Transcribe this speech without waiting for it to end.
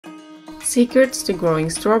Secrets to growing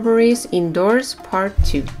strawberries indoors part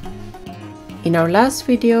 2. In our last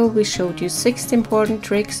video we showed you 6 important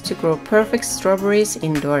tricks to grow perfect strawberries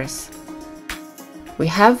indoors. We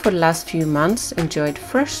have for the last few months enjoyed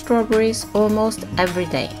fresh strawberries almost every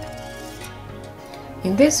day.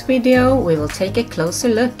 In this video we will take a closer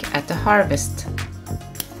look at the harvest.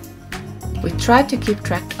 We tried to keep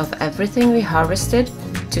track of everything we harvested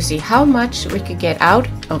to see how much we could get out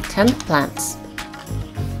of 10 plants.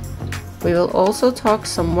 We will also talk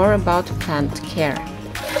some more about plant care.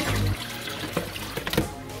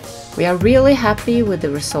 We are really happy with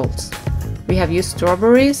the results. We have used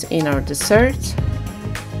strawberries in our dessert,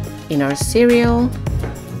 in our cereal,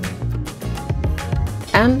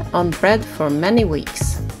 and on bread for many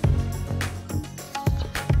weeks.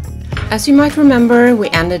 As you might remember, we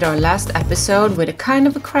ended our last episode with a kind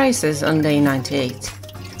of a crisis on day 98.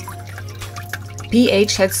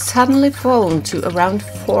 pH had suddenly fallen to around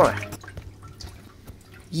 4.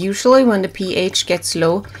 Usually when the pH gets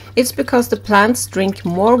low, it's because the plants drink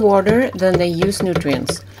more water than they use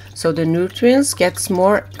nutrients, so the nutrients gets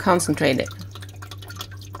more concentrated.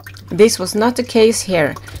 This was not the case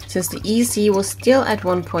here, since the EC was still at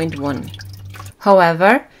 1.1.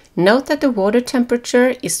 However, note that the water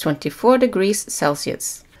temperature is 24 degrees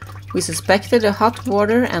Celsius. We suspected the hot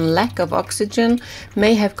water and lack of oxygen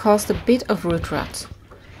may have caused a bit of root rot.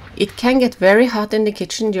 It can get very hot in the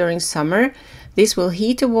kitchen during summer. This will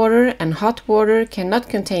heat the water, and hot water cannot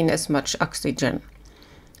contain as much oxygen.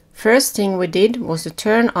 First thing we did was to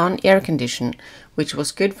turn on air condition, which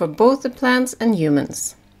was good for both the plants and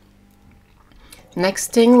humans.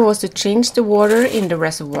 Next thing was to change the water in the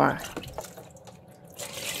reservoir.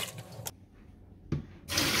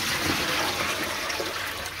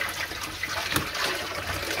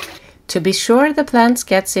 To be sure the plants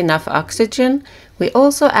gets enough oxygen, we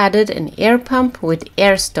also added an air pump with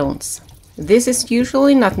air stones. This is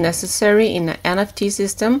usually not necessary in an NFT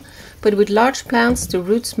system, but with large plants the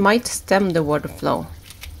roots might stem the water flow.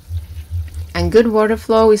 And good water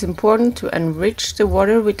flow is important to enrich the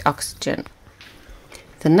water with oxygen.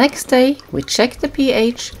 The next day we checked the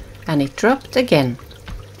pH and it dropped again.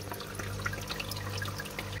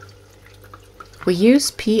 We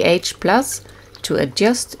use pH Plus to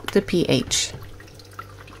adjust the pH.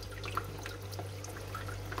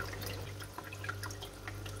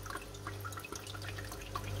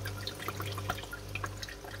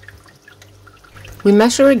 We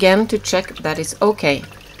measure again to check that it's okay.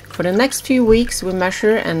 For the next few weeks we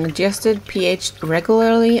measure and adjusted pH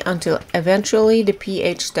regularly until eventually the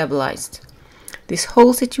pH stabilized. This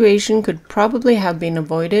whole situation could probably have been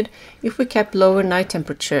avoided if we kept lower night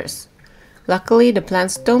temperatures. Luckily the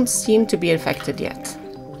plants don't seem to be affected yet.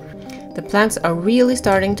 The plants are really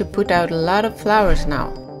starting to put out a lot of flowers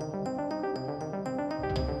now.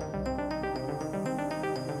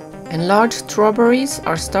 And large strawberries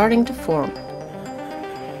are starting to form.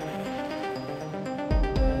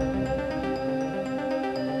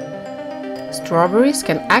 Strawberries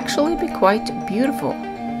can actually be quite beautiful.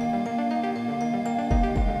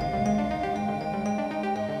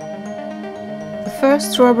 The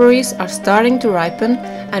first strawberries are starting to ripen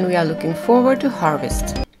and we are looking forward to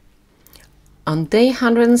harvest. On day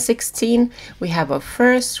 116 we have our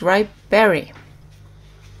first ripe berry.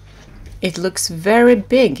 It looks very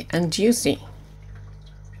big and juicy.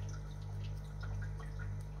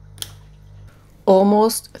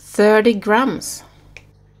 Almost 30 grams.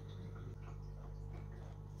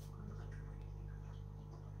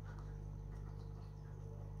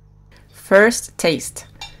 First taste.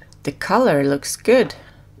 The color looks good.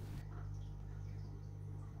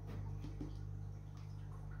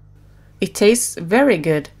 It tastes very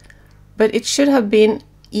good, but it should have been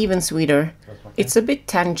even sweeter. It's a bit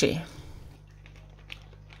tangy.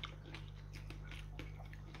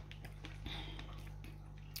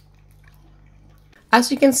 As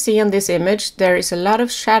you can see on this image, there is a lot of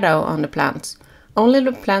shadow on the plants. Only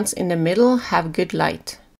the plants in the middle have good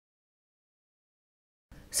light.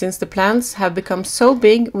 Since the plants have become so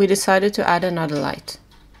big, we decided to add another light.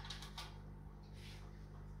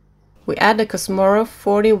 We add a Cosmoro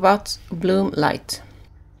 40 watt bloom light.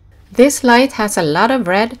 This light has a lot of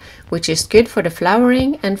red, which is good for the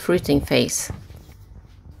flowering and fruiting phase.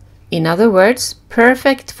 In other words,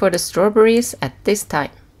 perfect for the strawberries at this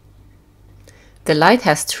time. The light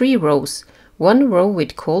has 3 rows, 1 row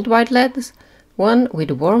with cold white LEDs, 1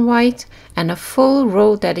 with warm white, and a full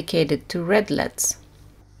row dedicated to red LEDs.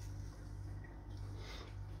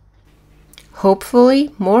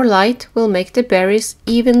 Hopefully, more light will make the berries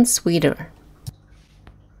even sweeter.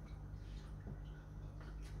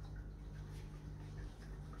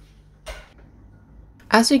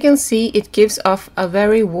 As you can see, it gives off a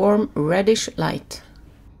very warm reddish light.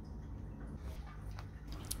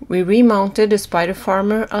 We remounted the spider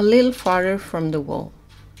farmer a little farther from the wall.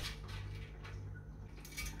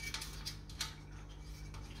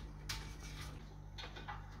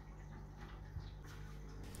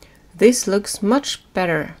 This looks much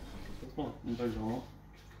better.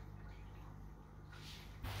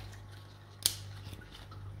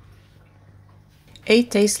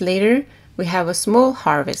 8 days later, we have a small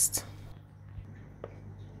harvest.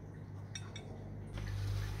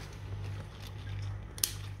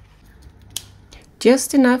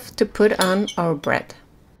 Just enough to put on our bread.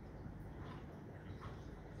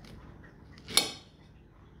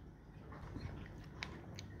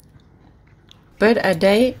 But at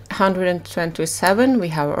day 127 we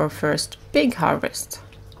have our first big harvest.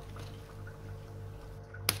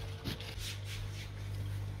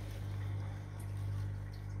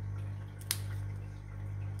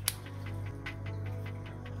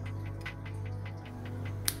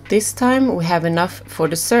 This time we have enough for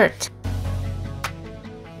dessert.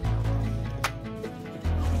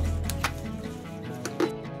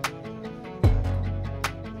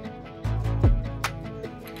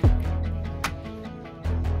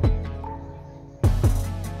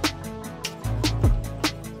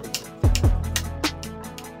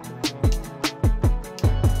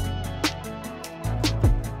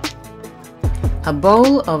 A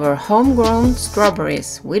bowl of our homegrown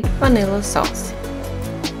strawberries with vanilla sauce.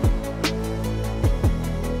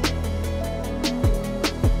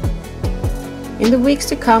 In the weeks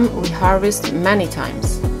to come, we harvest many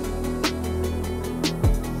times.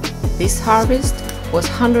 This harvest was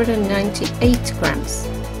 198 grams.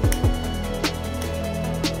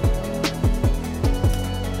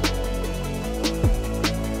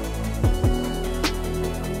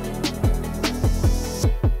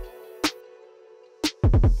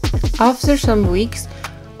 After some weeks,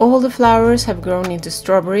 all the flowers have grown into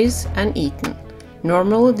strawberries and eaten.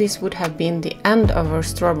 Normally this would have been the end of our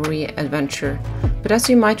strawberry adventure, but as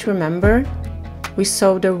you might remember, we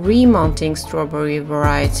sowed a remounting strawberry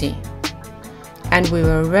variety. And we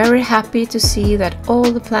were very happy to see that all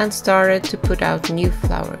the plants started to put out new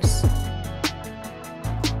flowers.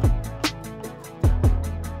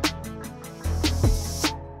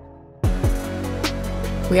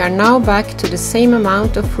 We are now back to the same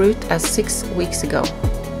amount of fruit as 6 weeks ago.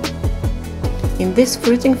 In this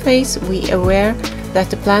fruiting phase, we are aware that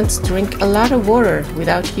the plants drink a lot of water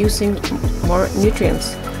without using more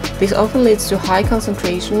nutrients. This often leads to high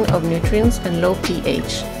concentration of nutrients and low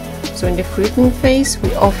pH. So in the fruiting phase,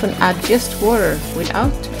 we often add just water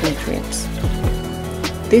without nutrients.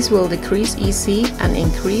 This will decrease EC and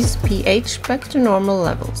increase pH back to normal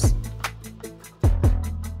levels.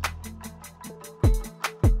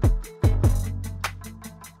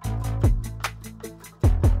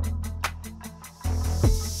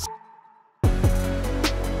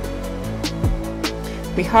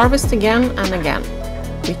 We harvest again and again.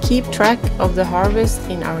 We keep track of the harvest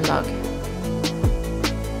in our log.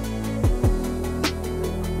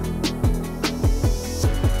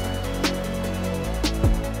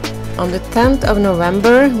 On the 10th of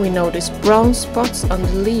November, we notice brown spots on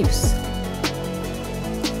the leaves.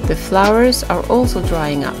 The flowers are also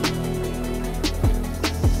drying up.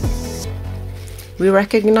 We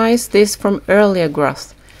recognize this from earlier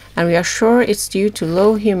growth, and we are sure it's due to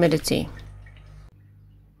low humidity.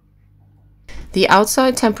 The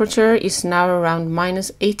outside temperature is now around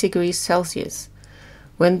 -8 degrees Celsius.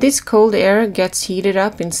 When this cold air gets heated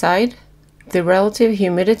up inside, the relative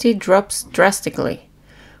humidity drops drastically.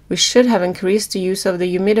 We should have increased the use of the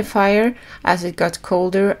humidifier as it got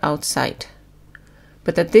colder outside.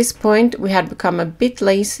 But at this point we had become a bit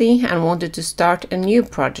lazy and wanted to start a new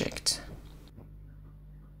project.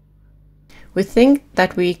 We think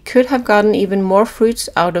that we could have gotten even more fruits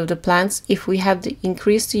out of the plants if we had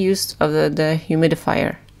increased the use of the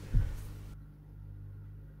humidifier.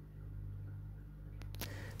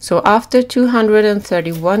 So after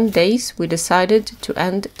 231 days we decided to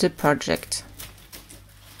end the project.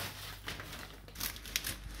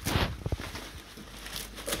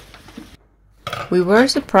 We were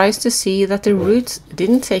surprised to see that the roots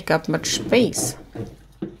didn't take up much space.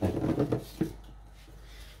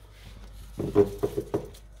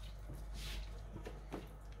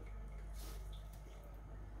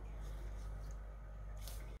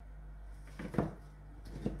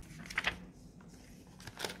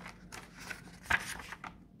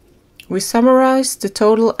 We summarize the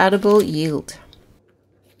total edible yield.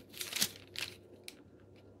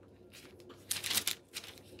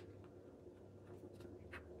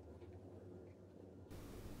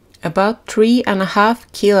 about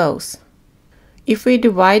 3.5 kilos. If we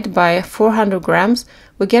divide by 400 grams,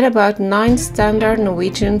 we get about 9 standard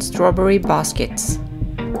Norwegian strawberry baskets.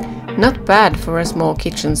 Not bad for a small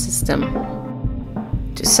kitchen system.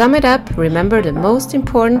 To sum it up, remember the most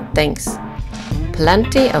important things: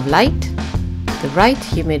 plenty of light, the right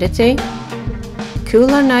humidity,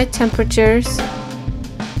 cooler night temperatures,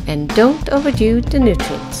 and don't overdo the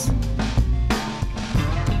nutrients.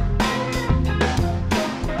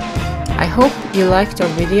 I hope you liked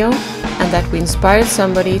our video and that we inspired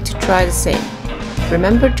somebody to try the same.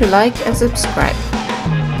 Remember to like and subscribe.